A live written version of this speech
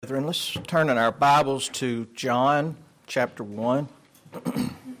brethren, let's turn in our Bibles to John chapter 1.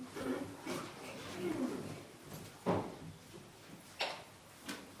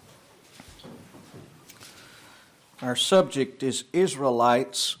 Our subject is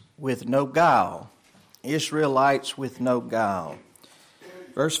Israelites with no guile. Israelites with no guile.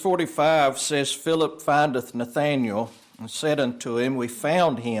 Verse 45 says, Philip findeth Nathanael, and said unto him, We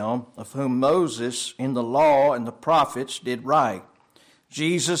found him, of whom Moses in the law and the prophets did write,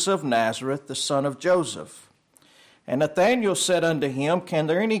 Jesus of Nazareth, the son of Joseph. And Nathanael said unto him, Can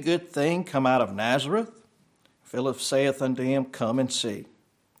there any good thing come out of Nazareth? Philip saith unto him, Come and see.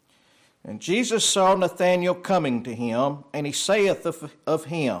 And Jesus saw Nathanael coming to him, and he saith of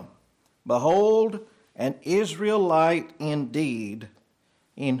him, Behold, an Israelite indeed,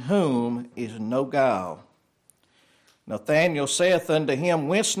 in whom is no guile. Nathanael saith unto him,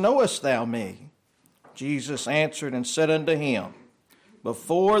 Whence knowest thou me? Jesus answered and said unto him,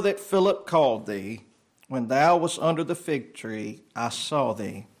 Before that Philip called thee, when thou wast under the fig tree, I saw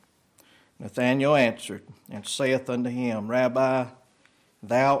thee. Nathanael answered and saith unto him, Rabbi,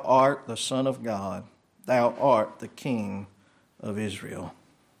 thou art the Son of God, thou art the King of Israel.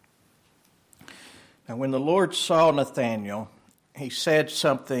 Now when the Lord saw Nathanael, he said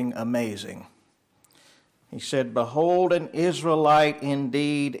something amazing. He said, Behold, an Israelite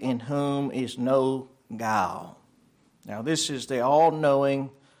indeed, in whom is no guile. Now this is the all-knowing,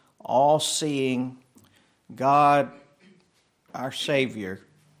 all-seeing God, our Savior,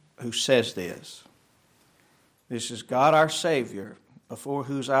 who says this. This is God, our Savior, before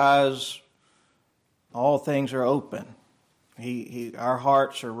whose eyes all things are open. Our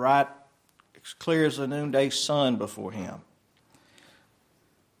hearts are right as clear as the noonday sun before him.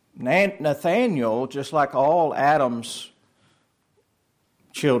 Nathanael, just like all Adam's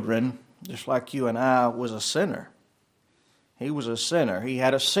children, just like you and I, was a sinner. He was a sinner. He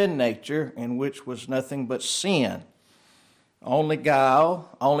had a sin nature in which was nothing but sin. Only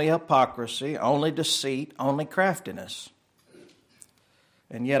guile, only hypocrisy, only deceit, only craftiness.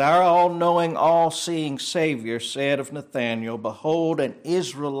 And yet our all-knowing, all-seeing Savior said of Nathanael, Behold, an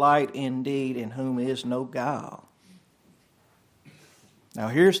Israelite indeed, in whom is no guile. Now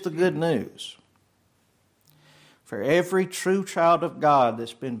here's the good news. For every true child of God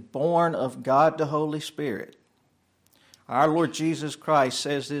that's been born of God the Holy Spirit, our Lord Jesus Christ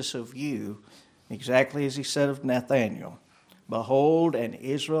says this of you exactly as he said of Nathanael. Behold, an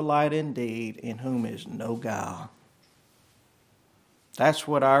Israelite indeed, in whom is no guile. That's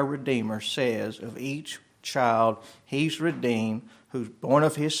what our Redeemer says of each child he's redeemed, who's born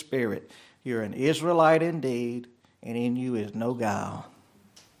of his Spirit. You're an Israelite indeed, and in you is no guile.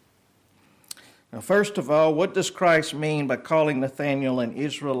 Now, first of all, what does Christ mean by calling Nathanael an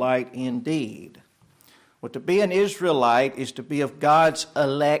Israelite indeed? Well, to be an Israelite is to be of God's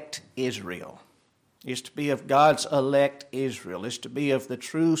elect Israel. Is to be of God's elect Israel. Is to be of the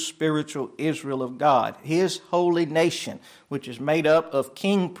true spiritual Israel of God. His holy nation, which is made up of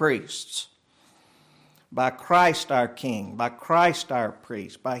king priests. By Christ our king, by Christ our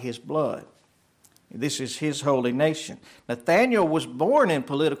priest, by his blood. This is his holy nation. Nathanael was born in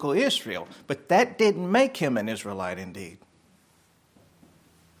political Israel, but that didn't make him an Israelite indeed.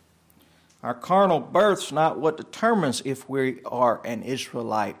 Our carnal birth's not what determines if we are an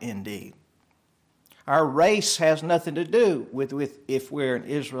Israelite indeed. Our race has nothing to do with if we're an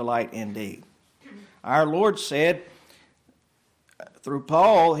Israelite indeed. Our Lord said, through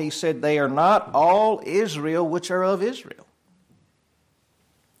Paul, he said, They are not all Israel which are of Israel.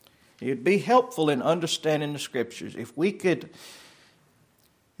 It would be helpful in understanding the Scriptures if we could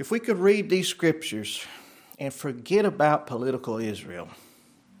read these Scriptures and forget about political Israel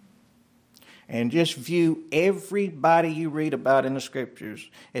and just view everybody you read about in the Scriptures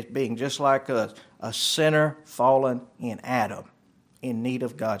as being just like us, a sinner fallen in Adam, in need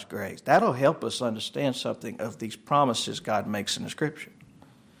of God's grace. That'll help us understand something of these promises God makes in the Scripture.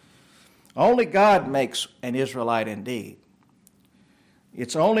 Only God makes an Israelite indeed.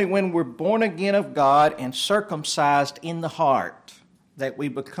 It's only when we're born again of God and circumcised in the heart that we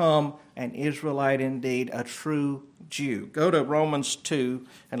become an Israelite indeed, a true Jew. Go to Romans 2,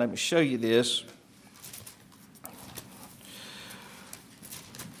 and let me show you this.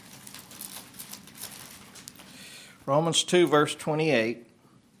 Romans 2, verse 28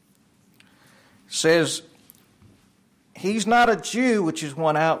 says, He's not a Jew, which is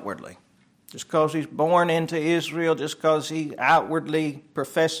one outwardly. Just because he's born into Israel, just because he outwardly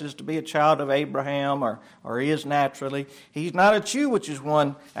professes to be a child of Abraham or is naturally, he's not a Jew, which is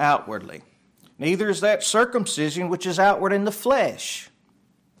one outwardly. Neither is that circumcision, which is outward in the flesh.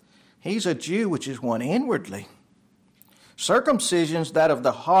 He's a Jew, which is one inwardly. Circumcision's that of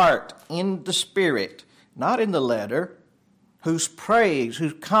the heart in the spirit, not in the letter, whose praise,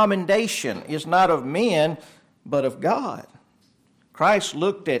 whose commendation is not of men, but of God. Christ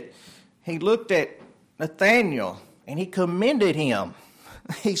looked at Nathanael, and he commended him.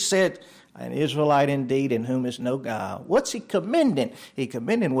 He said, an Israelite indeed, in whom is no guile. What's he commending? He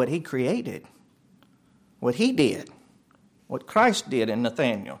commending what he created, what he did, what Christ did in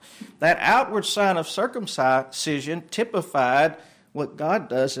Nathanael. That outward sign of circumcision typified what God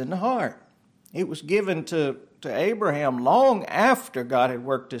does in the heart. It was given to Abraham long after God had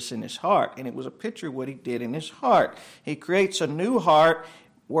worked this in his heart, and it was a picture of what he did in his heart. He creates a new heart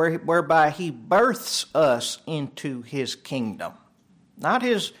whereby he births us into his kingdom. Not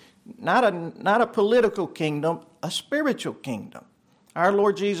a political kingdom, a spiritual kingdom. Our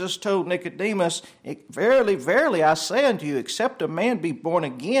Lord Jesus told Nicodemus, verily, verily, I say unto you, except a man be born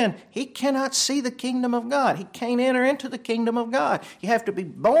again, he cannot see the kingdom of God. He can't enter into the kingdom of God. You have to be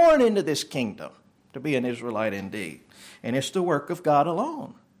born into this kingdom to be an Israelite indeed. And it's the work of God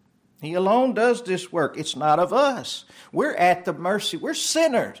alone. He alone does this work. It's not of us. We're at the mercy. We're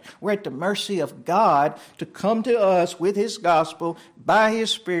sinners. We're at the mercy of God to come to us with his gospel by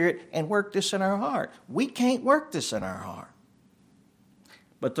his Spirit and work this in our heart. We can't work this in our heart.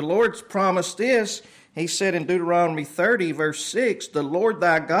 But the Lord's promised this. He said in Deuteronomy 30, verse 6, the Lord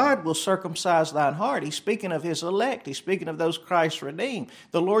thy God will circumcise thine heart. He's speaking of his elect. He's speaking of those Christ redeemed.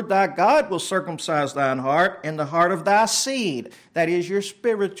 The Lord thy God will circumcise thine heart and the heart of thy seed. That is your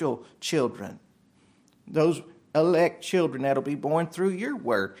spiritual children. Those elect children that'll be born through your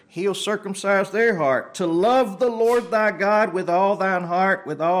word. He'll circumcise their heart to love the Lord thy God with all thine heart,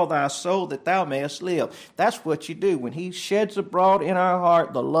 with all thy soul, that thou mayest live. That's what you do. When he sheds abroad in our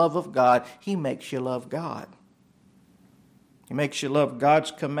heart the love of God, he makes you love God. He makes you love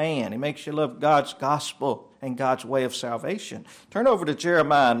God's command. He makes you love God's gospel and God's way of salvation. Turn over to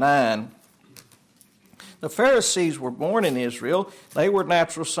Jeremiah 9. The Pharisees were born in Israel. They were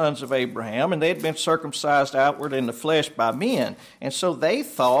natural sons of Abraham, and they had been circumcised outward in the flesh by men. And so they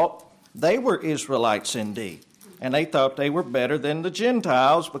thought they were Israelites indeed. And they thought they were better than the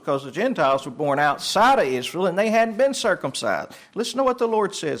Gentiles because the Gentiles were born outside of Israel and they hadn't been circumcised. Listen to what the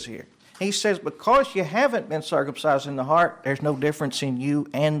Lord says here. He says, because you haven't been circumcised in the heart, there's no difference in you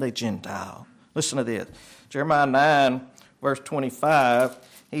and the Gentile. Listen to this. Jeremiah 9, verse 25,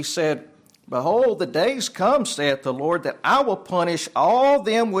 he said, behold, the days come, saith the Lord, that I will punish all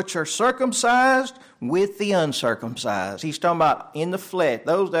them which are circumcised with the uncircumcised. He's talking about in the flesh.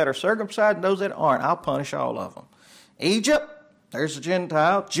 Those that are circumcised and those that aren't, I'll punish all of them. Egypt, there's the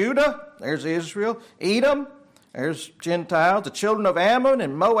Gentile. Judah, there's Israel. Edom, there's Gentile. The children of Ammon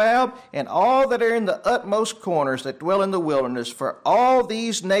and Moab, and all that are in the utmost corners that dwell in the wilderness. For all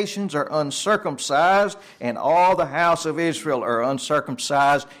these nations are uncircumcised, and all the house of Israel are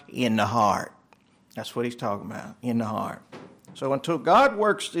uncircumcised in the heart. That's what he's talking about, in the heart. So until God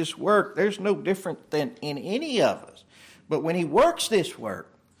works this work, there's no different than in any of us. But when he works this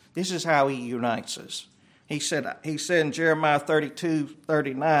work, this is how he unites us. He said in Jeremiah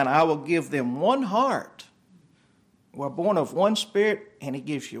 32:39, I will give them one heart. We're born of one spirit, and he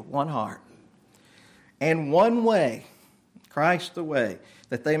gives you one heart. And one way, Christ the way,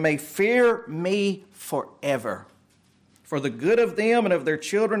 that they may fear me forever, for the good of them and of their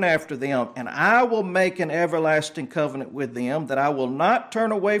children after them. And I will make an everlasting covenant with them, that I will not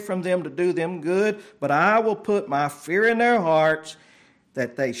turn away from them to do them good, but I will put my fear in their hearts,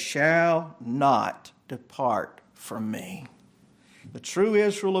 that they shall not depart from me. The true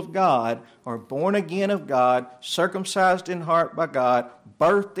Israel of God are born again of God, circumcised in heart by God,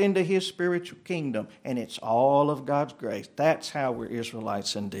 birthed into his spiritual kingdom, and it's all of God's grace. That's how we're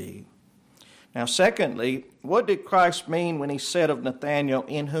Israelites indeed. Now, secondly, what did Christ mean when he said of Nathanael,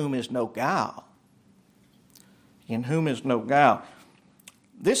 in whom is no guile? In whom is no guile.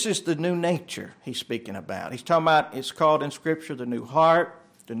 This is the new nature he's speaking about. He's talking about, it's called in Scripture the new heart,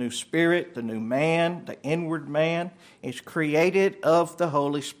 the new spirit, the new man, the inward man. Is created of the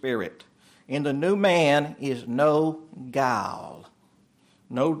Holy Spirit. In the new man is no guile,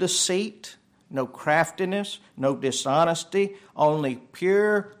 no deceit, no craftiness, no dishonesty, only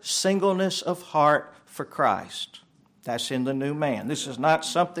pure singleness of heart for Christ. That's in the new man. This is not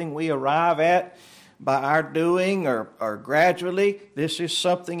something we arrive at by our doing or gradually. This is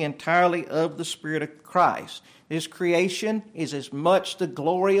something entirely of the Spirit of Christ. His creation is as much the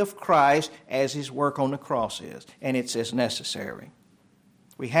glory of Christ as his work on the cross is, and it's as necessary.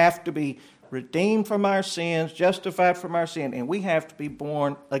 We have to be redeemed from our sins, justified from our sin, and we have to be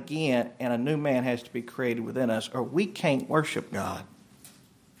born again, and a new man has to be created within us, or we can't worship God.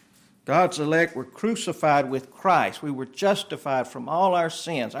 God's elect were crucified with Christ. We were justified from all our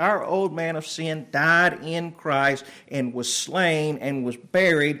sins. Our old man of sin died in Christ and was slain and was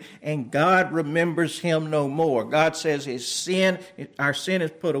buried, and God remembers him no more. God says our sin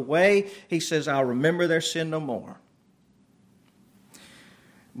is put away. He says, I'll remember their sin no more.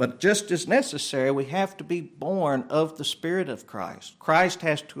 But just as necessary, we have to be born of the Spirit of Christ. Christ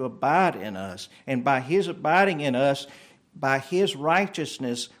has to abide in us, and by his abiding in us, by his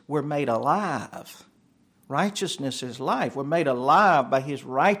righteousness, we're made alive. Righteousness is life. We're made alive by his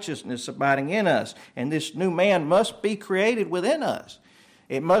righteousness abiding in us. And this new man must be created within us.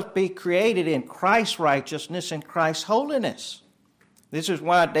 It must be created in Christ's righteousness and Christ's holiness. This is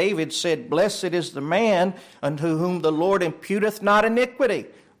why David said, Blessed is the man unto whom the Lord imputeth not iniquity.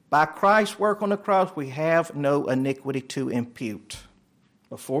 By Christ's work on the cross, we have no iniquity to impute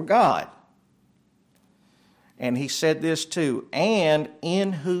before God. And he said this too, and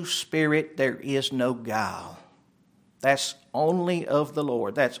in whose spirit there is no guile. That's only of the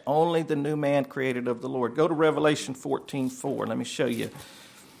Lord. That's only the new man created of the Lord. Go to Revelation 14:4. Let me show you.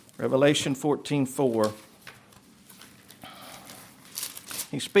 Revelation 14:4.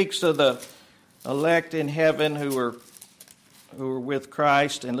 He speaks of the elect in heaven who are with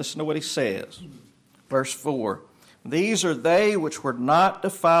Christ, and listen to what he says. Verse 4. These are they which were not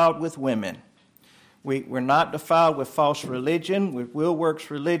defiled with women. We're not defiled with false religion, with will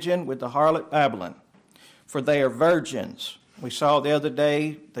works religion, with the harlot Babylon. For they are virgins. We saw the other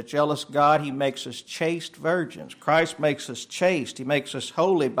day the jealous God, he makes us chaste virgins. Christ makes us chaste. He makes us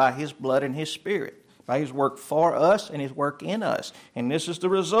holy by his blood and his spirit, by his work for us and his work in us. And this is the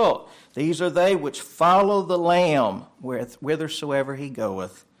result. These are they which follow the Lamb whithersoever he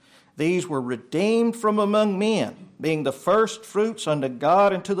goeth. These were redeemed from among men, being the first fruits unto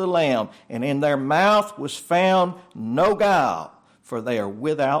God and to the Lamb. And in their mouth was found no guile, for they are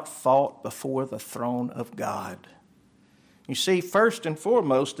without fault before the throne of God. You see, first and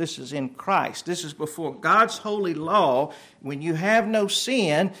foremost, this is in Christ. This is before God's holy law. When you have no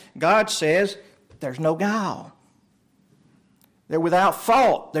sin, God says there's no guile. They're without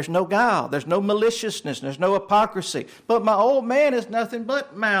fault. There's no guile. There's no maliciousness. There's no hypocrisy. But my old man is nothing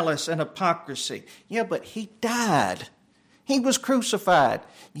but malice and hypocrisy. Yeah, but he died. He was crucified.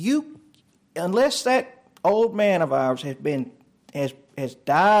 Unless that old man of ours has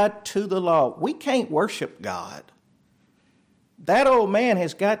died to the law, we can't worship God. That old man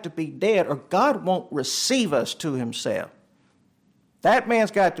has got to be dead, or God won't receive us to himself. That man's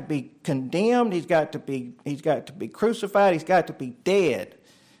got to be condemned. He's got to be crucified. He's got to be dead.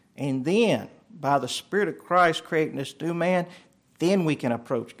 And then, by the Spirit of Christ creating this new man, then we can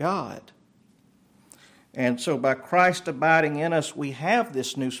approach God. And so by Christ abiding in us, we have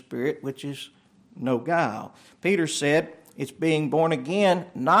this new spirit, which is no guile. Peter said, it's being born again,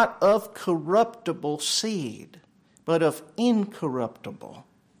 not of corruptible seed, but of incorruptible,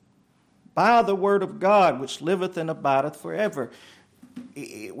 by the word of God, which liveth and abideth forever.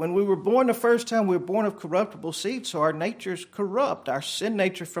 When we were born the first time, we were born of corruptible seed, so our nature's corrupt. Our sin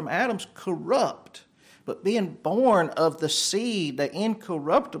nature from Adam's corrupt. But being born of the seed, the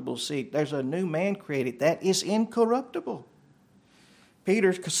incorruptible seed, there's a new man created that is incorruptible.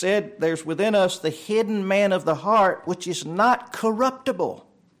 Peter said, there's within us the hidden man of the heart, which is not corruptible.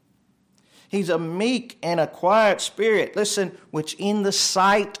 He's a meek and a quiet spirit, listen, which in the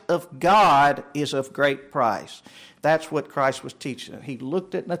sight of God is of great price. That's what Christ was teaching. He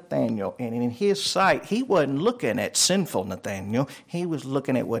looked at Nathanael, and in his sight, he wasn't looking at sinful Nathanael. He was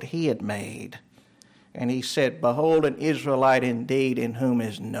looking at what he had made. And he said, behold, an Israelite indeed, in whom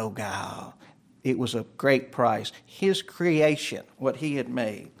is no guile. It was of great price. His creation, what he had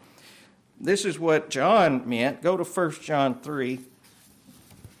made. This is what John meant. Go to 1 John 3.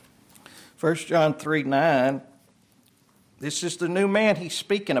 1 John 3:9. This is the new man he's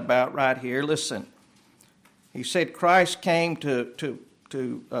speaking about right here. Listen. He said Christ came to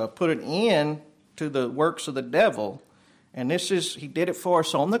put an end to the works of the devil. And he did it for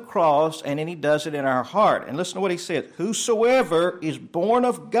us on the cross, and then he does it in our heart. And listen to what he said. Whosoever is born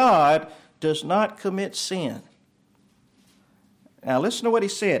of God does not commit sin. Now listen to what he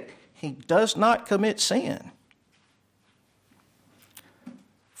said. He does not commit sin.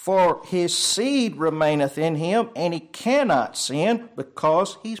 For his seed remaineth in him, and he cannot sin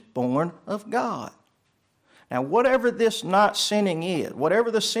because he's born of God. Now, whatever this not sinning is,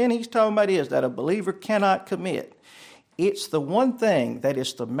 whatever the sin he's talking about is that a believer cannot commit, it's the one thing that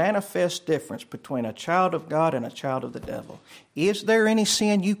is the manifest difference between a child of God and a child of the devil. Is there any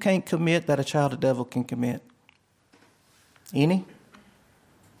sin you can't commit that a child of the devil can commit? Any?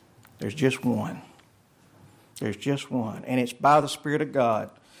 There's just one. There's just one, and it's by the Spirit of God.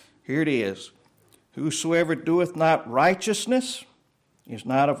 Here it is. Whosoever doeth not righteousness is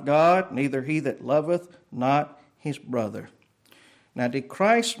not of God, neither he that loveth not his brother. Now, did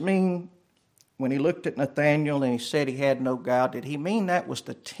Christ mean, when he looked at Nathanael and he said he had no guile, did he mean that was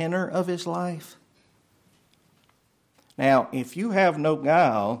the tenor of his life? Now, if you have no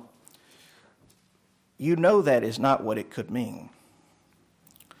guile, you know that is not what it could mean.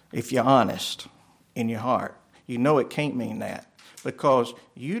 If you're honest in your heart, you know it can't mean that, because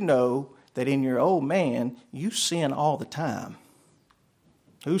you know that in your old man, you sin all the time.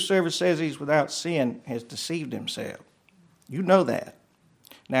 Whosoever says he's without sin has deceived himself. You know that.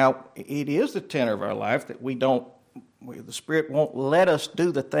 Now, it is the tenor of our life that the Spirit won't let us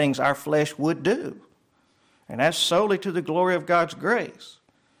do the things our flesh would do. And that's solely to the glory of God's grace.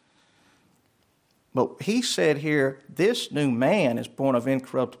 But he said here, this new man is born of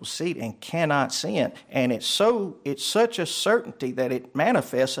incorruptible seed and cannot sin. And it's such a certainty that it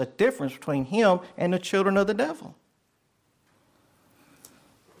manifests a difference between him and the children of the devil.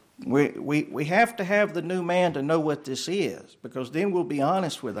 We have to have the new man to know what this is, because then we'll be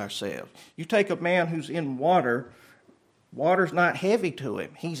honest with ourselves. You take a man who's in water, water's not heavy to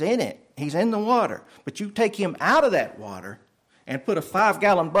him. He's in it. He's in the water. But you take him out of that water and put a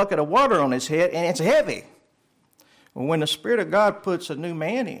 5-gallon bucket of water on his head, and it's heavy. Well, when the Spirit of God puts a new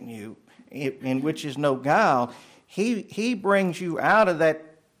man in you, in which is no guile, he brings you out of that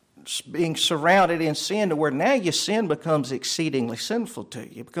being surrounded in sin to where now your sin becomes exceedingly sinful to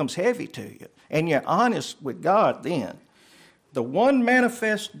you. It becomes heavy to you. And you're honest with God then. The one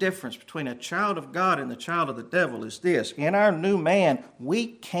manifest difference between a child of God and the child of the devil is this. In our new man, we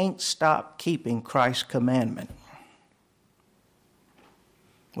can't stop keeping Christ's commandment.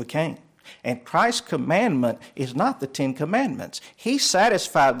 We can't. And Christ's commandment is not the 10 Commandments. He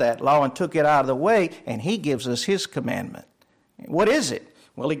satisfied that law and took it out of the way, and he gives us his commandment. What is it?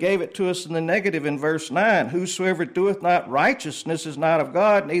 Well, he gave it to us in the negative in verse 9. Whosoever doeth not righteousness is not of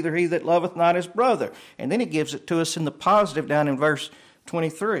God, neither he that loveth not his brother. And then he gives it to us in the positive down in verse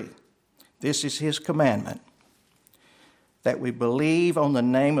 23. This is his commandment, that we believe on the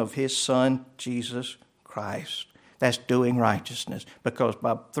name of his Son, Jesus Christ. That's doing righteousness, because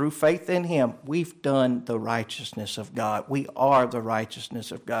through faith in him, we've done the righteousness of God. We are the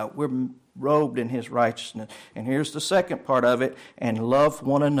righteousness of God. We're robed in his righteousness. And here's the second part of it, and love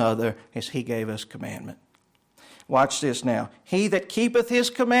one another as he gave us commandment. Watch this now. He that keepeth his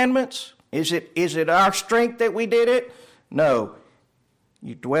commandments, is it our strength that we did it? No.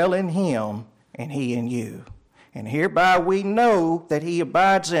 You dwell in him and he in you. And hereby we know that he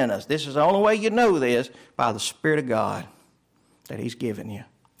abides in us. This is the only way you know this, by the Spirit of God that he's given you.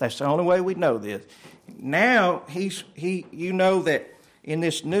 That's the only way we know this. Now, you know that in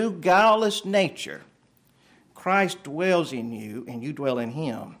this new guileless nature, Christ dwells in you and you dwell in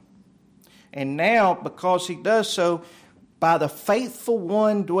him. And now, because he does so, by the faithful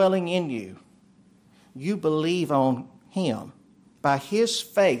one dwelling in you, you believe on him. By his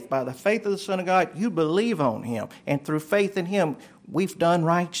faith, by the faith of the Son of God, you believe on him. And through faith in him, we've done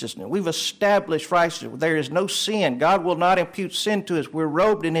righteousness. We've established righteousness. There is no sin. God will not impute sin to us. We're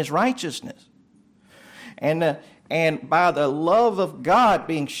robed in his righteousness. And by the love of God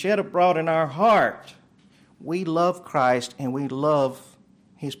being shed abroad in our heart, we love Christ and we love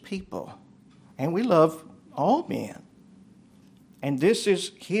his people. And we love all men. And this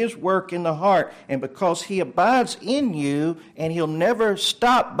is his work in the heart. And because he abides in you, and he'll never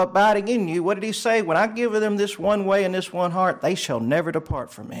stop abiding in you, what did he say? When I give them this one way and this one heart, they shall never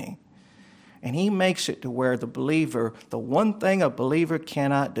depart from me. And he makes it to where the believer, the one thing a believer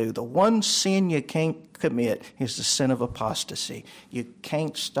cannot do, the one sin you can't commit is the sin of apostasy. You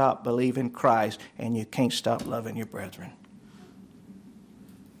can't stop believing Christ, and you can't stop loving your brethren.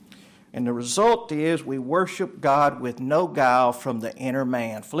 And the result is we worship God with no guile from the inner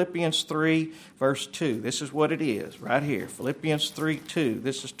man. Philippians 3, verse 2. This is what it is right here. Philippians 3, 2.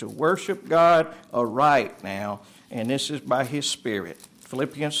 This is to worship God aright now, and this is by his Spirit.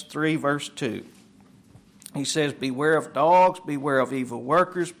 Philippians 3, verse 2. He says, beware of dogs, beware of evil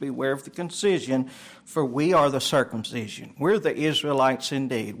workers, beware of the concision, for we are the circumcision. We're the Israelites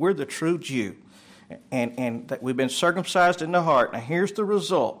indeed. We're the true Jew. And that we've been circumcised in the heart. Now here's the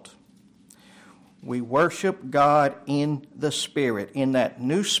result. We worship God in the Spirit, in that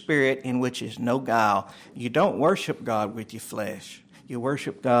new spirit in which is no guile. You don't worship God with your flesh. You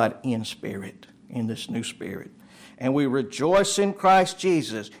worship God in spirit, in this new spirit. And we rejoice in Christ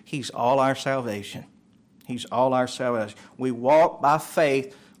Jesus. He's all our salvation. He's all our salvation. We walk by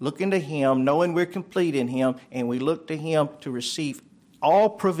faith, looking to him, knowing we're complete in him, and we look to him to receive all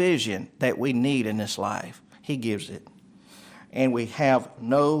provision that we need in this life. He gives it. and we have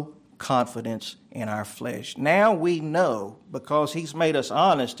no confidence in our flesh. Now we know, because he's made us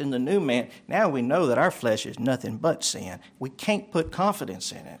honest in the new man, now we know that our flesh is nothing but sin. We can't put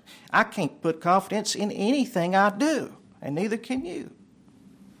confidence in it. I can't put confidence in anything I do, and neither can you.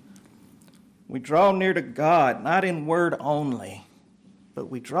 We draw near to God, not in word only, but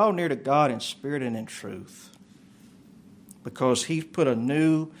we draw near to God in spirit and in truth, because he's put a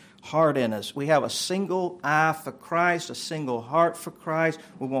new heart in us. We have a single eye for Christ, a single heart for Christ.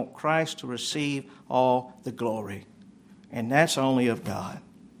 We want Christ to receive all the glory, and that's only of God.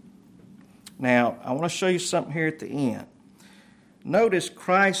 Now, I want to show you something here at the end. Notice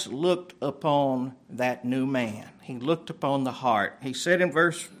Christ looked upon that new man. He looked upon the heart. He said in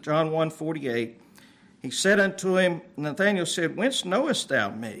John 1:48, he said unto him, Nathanael said, Whence knowest thou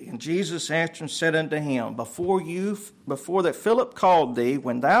me? And Jesus answered and said unto him, Before that Philip called thee,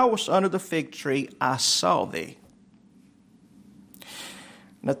 when thou wast under the fig tree, I saw thee.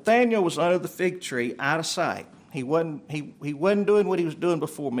 Nathanael was under the fig tree, out of sight. He wasn't doing what he was doing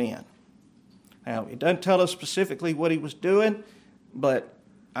before men. Now, it doesn't tell us specifically what he was doing, but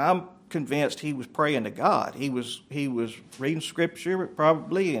I'm convinced he was praying to God. He was reading Scripture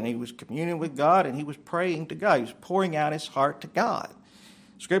probably, and he was communing with God, and he was praying to God. He was pouring out his heart to God.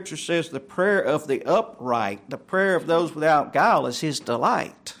 Scripture says the prayer of the upright, the prayer of those without guile, is his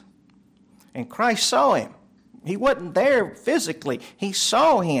delight. And Christ saw him. He wasn't there physically. He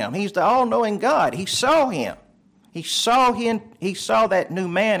saw him. He's the all-knowing God. He saw him. He saw that new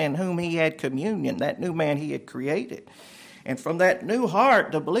man in whom he had communion, that new man he had created. And from that new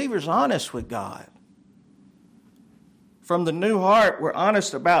heart, the believer's honest with God. From the new heart, we're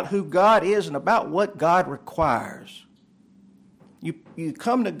honest about who God is and about what God requires. You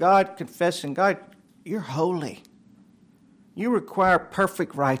come to God confessing, God, you're holy. You require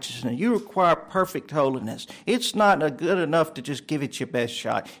perfect righteousness. You require perfect holiness. It's not good enough to just give it your best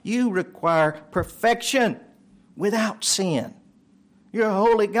shot. You require perfection without sin. You're a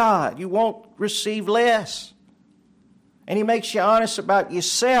holy God. You won't receive less. And he makes you honest about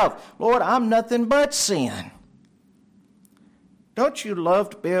yourself. Lord, I'm nothing but sin. Don't you love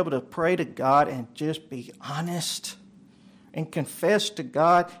to be able to pray to God and just be honest and confess to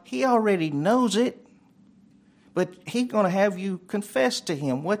God? He already knows it, but he's going to have you confess to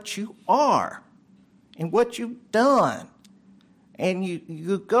him what you are and what you've done. And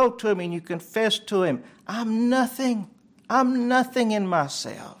you go to him and you confess to him, I'm nothing in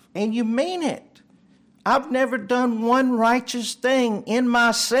myself. And you mean it. I've never done one righteous thing in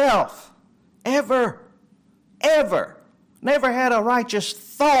myself. Ever. Never had a righteous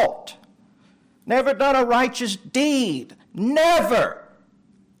thought. Never done a righteous deed. Never.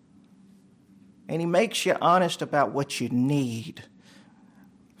 And he makes you honest about what you need.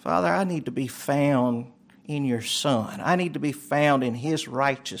 Father, I need to be found in your Son. I need to be found in his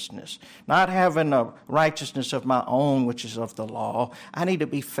righteousness. Not having a righteousness of my own, which is of the law. I need to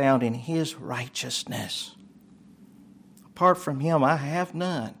be found in his righteousness. Apart from him, I have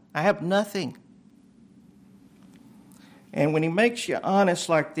none. I have nothing. And when he makes you honest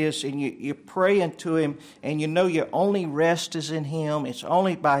like this, and you pray into him, and you know your only rest is in him, it's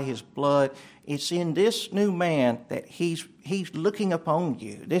only by his blood, it's in this new man that he's looking upon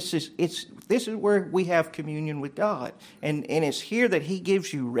you. This is where we have communion with God. And it's here that he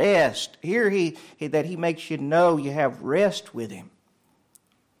gives you rest. Here that he makes you know you have rest with him.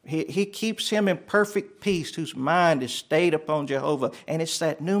 He keeps him in perfect peace whose mind is stayed upon Jehovah. And it's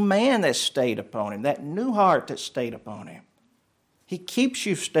that new man that's stayed upon him, that new heart that's stayed upon him. He keeps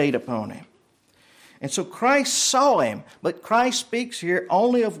you stayed upon him. And so Christ saw him, but Christ speaks here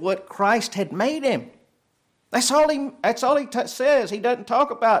only of what Christ had made him. That's all he says. He doesn't talk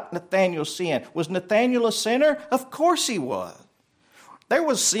about Nathanael's sin. Was Nathanael a sinner? Of course he was. There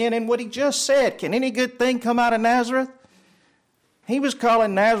was sin in what he just said. Can any good thing come out of Nazareth? He was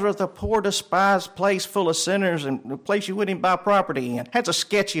calling Nazareth a poor, despised place full of sinners and a place you wouldn't even buy property in. That's a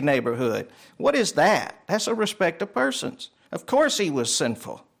sketchy neighborhood. What is that? That's a respect of persons. Of course he was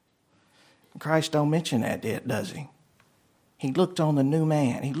sinful. Christ don't mention that, does he? He looked on the new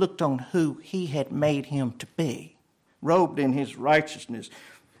man. He looked on who he had made him to be, robed in his righteousness.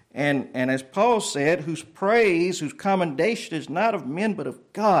 And as Paul said, whose praise, whose commendation is not of men but of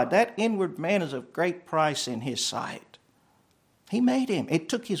God. That inward man is of great price in his sight. He made him. It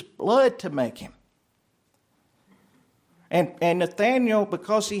took his blood to make him. And Nathanael,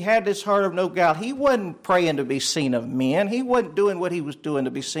 because he had this heart of no guile, he wasn't praying to be seen of men. He wasn't doing what he was doing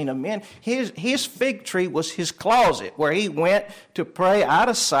to be seen of men. His fig tree was his closet where he went to pray out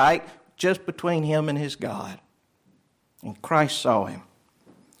of sight just between him and his God. And Christ saw him.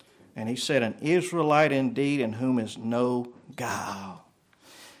 And he said, an Israelite indeed in whom is no guile.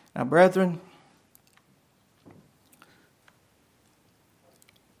 Now, brethren,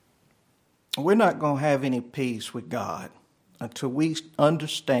 we're not going to have any peace with God until we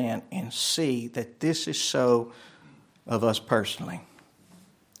understand and see that this is so of us personally.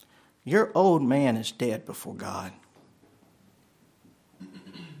 Your old man is dead before God.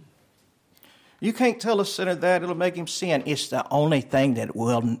 You can't tell a sinner that it'll make him sin. It's the only thing that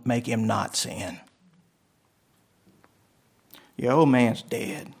will make him not sin. Your old man's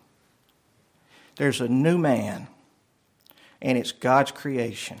dead. There's a new man, and it's God's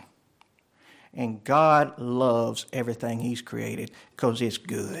creation. And God loves everything He's created because it's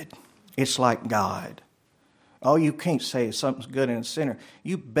good. It's like God. Oh, you can't say something's good in a sinner.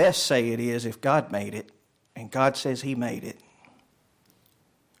 You best say it is if God made it, and God says He made it.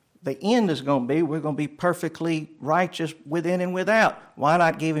 The end is going to be, we're going to be perfectly righteous within and without. Why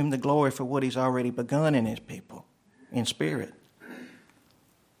not give Him the glory for what He's already begun in His people, in spirit?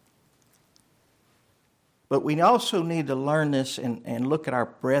 But we also need to learn this and look at our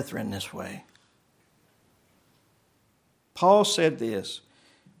brethren this way. Paul said this,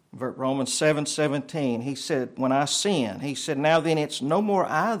 Romans 7:17. He said, when I sin, he said, now then it's no more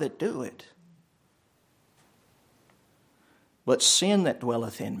I that do it, but sin that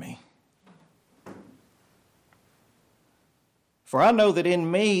dwelleth in me. For I know that in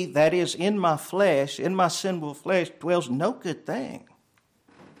me, that is in my flesh, in my sinful flesh, dwells no good thing.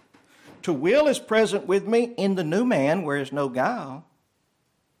 To will is present with me in the new man, where is no guile.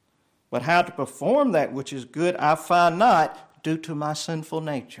 But how to perform that which is good I find not, due to my sinful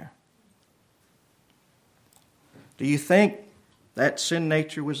nature. Do you think that sin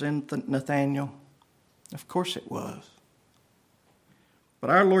nature was in Nathaniel? Of course it was.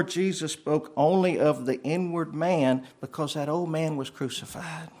 But our Lord Jesus spoke only of the inward man because that old man was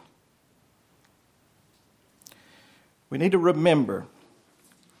crucified. We need to remember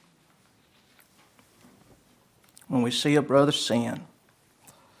when we see a brother sin,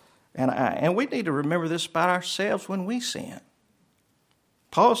 and we need to remember this about ourselves when we sin.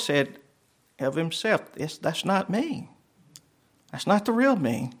 Paul said of himself, that's not me. That's not the real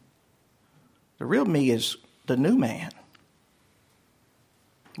me. The real me is the new man,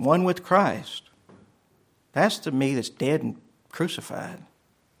 one with Christ. That's the me that's dead and crucified.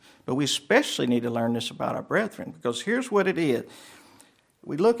 But we especially need to learn this about our brethren, because here's what it is.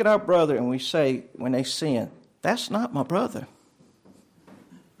 We look at our brother and we say, when they sin, that's not my brother.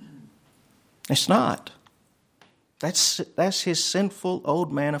 It's not. That's his sinful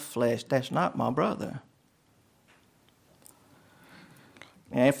old man of flesh. That's not my brother.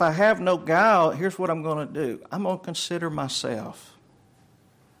 And if I have no guile, here's what I'm going to do. I'm going to consider myself.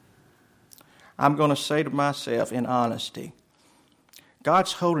 I'm going to say to myself in honesty,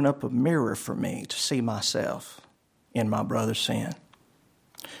 God's holding up a mirror for me to see myself in my brother's sin,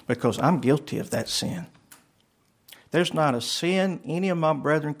 because I'm guilty of that sin. There's not a sin any of my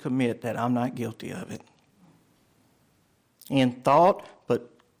brethren commit that I'm not guilty of it. In thought,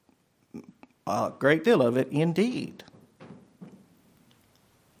 but a great deal of it in deed.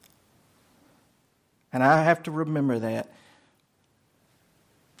 And I have to remember that.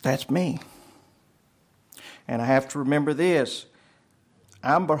 That's me. And I have to remember this.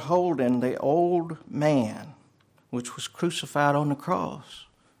 I'm beholding the old man which was crucified on the cross.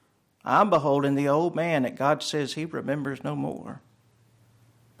 I'm beholding the old man that God says He remembers no more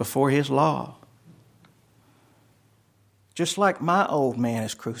before His law. Just like my old man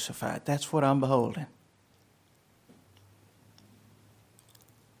is crucified, that's what I'm beholding.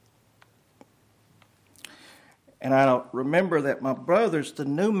 And I don't remember that my brother's the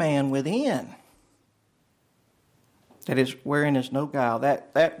new man within, that is wherein is no guile.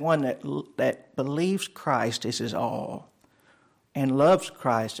 That one that believes Christ is his all, and loves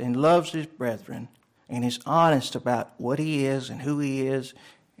Christ and loves his brethren, and is honest about what he is and who he is,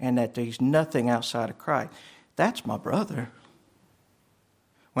 and that there's nothing outside of Christ. That's my brother.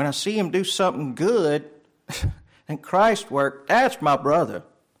 When I see him do something good and Christ work, that's my brother.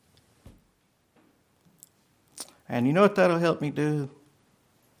 And you know what that'll help me do?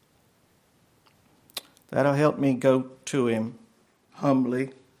 That'll help me go to him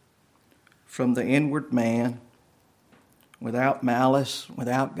humbly from the inward man, without malice,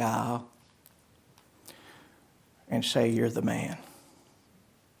 without guile, and say, you're the man.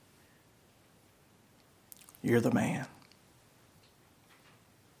 You're the man.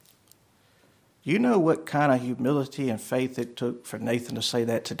 You know what kind of humility and faith it took for Nathan to say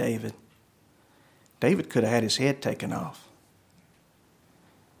that to David? David could have had his head taken off.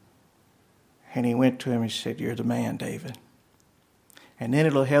 And he went to him and said, you're the man, David. And then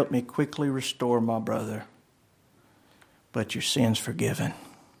it'll help me quickly restore my brother. but your sins forgiven.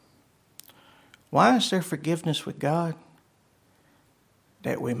 Why is there forgiveness with God?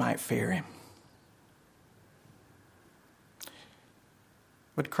 That we might fear Him.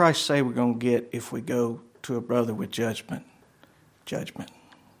 What did Christ say we're going to get if we go to a brother with judgment? Judgment.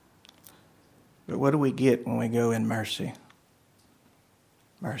 But what do we get when we go in mercy?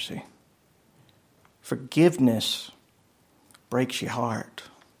 Mercy. Forgiveness breaks your heart.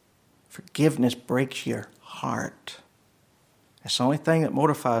 Forgiveness breaks your heart. That's the only thing that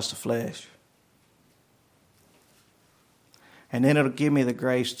mortifies the flesh. And then it'll give me the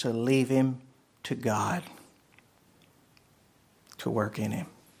grace to leave Him to God, to work in Him,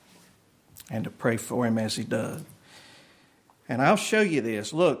 and to pray for Him as He does. And I'll show you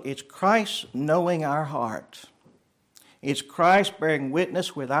this. Look, it's Christ knowing our heart. It's Christ bearing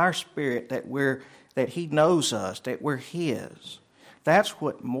witness with our spirit that He knows us, that we're His. That's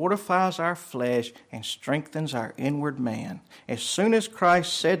what mortifies our flesh and strengthens our inward man. As soon as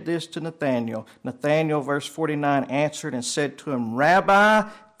Christ said this to Nathanael, Nathanael, verse 49, answered and said to him, Rabbi,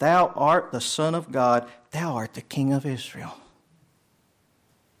 thou art the Son of God, thou art the King of Israel.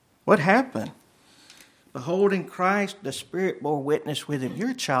 What happened? Beholding Christ, the Spirit bore witness with him. You're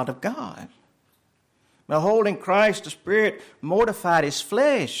a child of God. Beholding Christ, the Spirit mortified his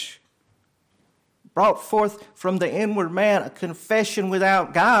flesh. Brought forth from the inward man a confession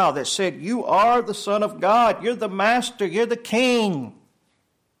without guile that said, you are the Son of God. You're the Master. You're the King.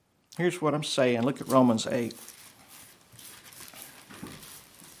 Here's what I'm saying. Look at Romans 8.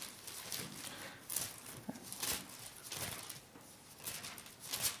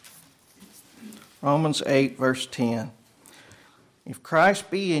 Romans 8, verse 10. If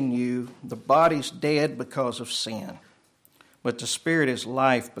Christ be in you, the body's dead because of sin, but the Spirit is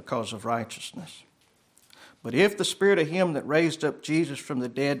life because of righteousness. But if the Spirit of Him that raised up Jesus from the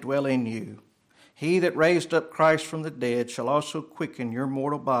dead dwell in you, He that raised up Christ from the dead shall also quicken your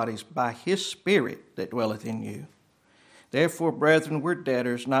mortal bodies by His Spirit that dwelleth in you. Therefore, brethren, we're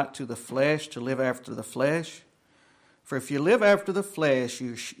debtors not to the flesh to live after the flesh. For if you live after the flesh,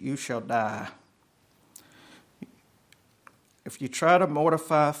 you shall die. If you try to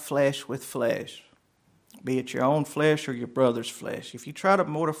mortify flesh with flesh, be it your own flesh or your brother's flesh, if you try to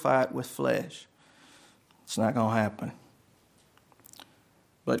mortify it with flesh, it's not going to happen.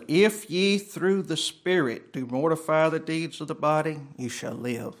 But if ye through the Spirit do mortify the deeds of the body, you shall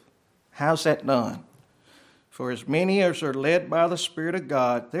live. How's that done? For as many as are led by the Spirit of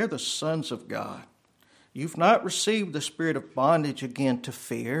God, they're the sons of God. You've not received the spirit of bondage again to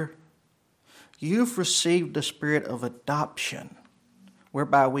fear. You've received the spirit of adoption,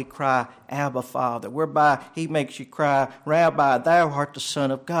 whereby we cry, Abba, Father, whereby He makes you cry, Rabbi, thou art the Son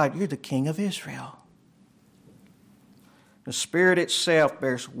of God. You're the King of Israel. The Spirit itself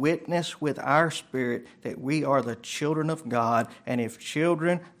bears witness with our spirit that we are the children of God, and if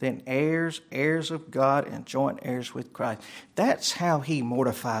children, then heirs, heirs of God, and joint heirs with Christ. That's how He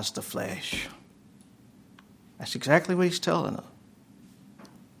mortifies the flesh. That's exactly what He's telling us.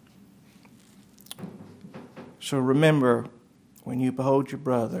 So remember, when you behold your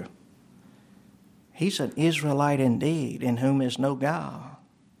brother, he's an Israelite indeed, in whom is no guile.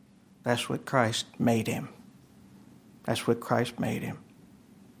 That's what Christ made him. That's what Christ made him.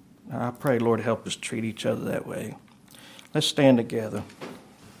 Now, I pray, Lord, help us treat each other that way. Let's stand together.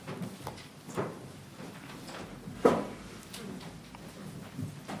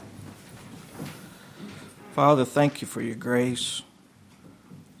 Father, thank you for your grace.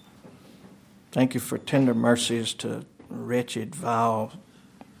 Thank you for tender mercies to wretched, vile,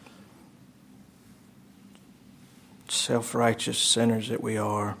 self-righteous sinners that we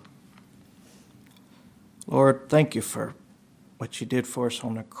are. Lord, thank you for what you did for us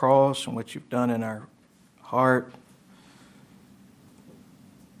on the cross and what you've done in our heart.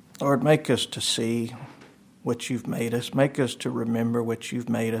 Lord, make us to see what you've made us. Make us to remember what you've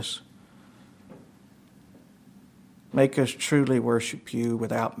made us. Make us truly worship you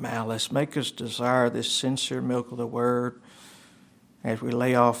without malice. Make us desire this sincere milk of the word as we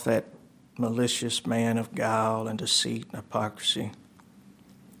lay off that malicious man of guile and deceit and hypocrisy.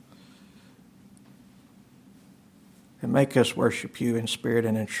 And make us worship you in spirit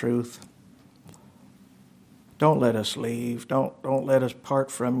and in truth. Don't let us leave. Don't let us part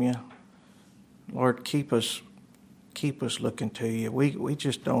from you. Lord, keep us looking to you. We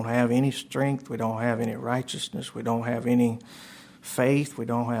just don't have any strength. We don't have any righteousness. We don't have any faith. We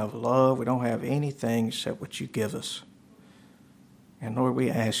don't have love. We don't have anything except what you give us. And Lord, we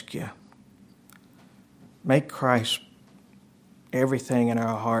ask you, make Christ everything in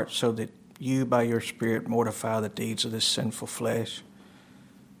our hearts so that you, by your Spirit, mortify the deeds of this sinful flesh.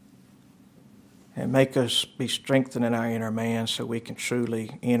 And make us be strengthened in our inner man so we can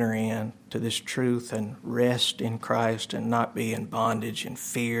truly enter in to this truth and rest in Christ and not be in bondage and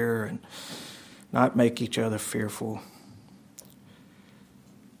fear and not make each other fearful.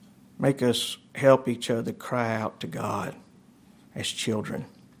 Make us help each other cry out to God as children.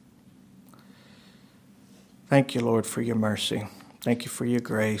 Thank you, Lord, for your mercy. Thank you for your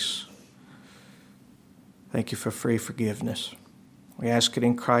grace. Thank you for free forgiveness. We ask it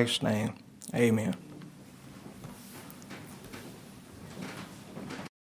in Christ's name. Amen.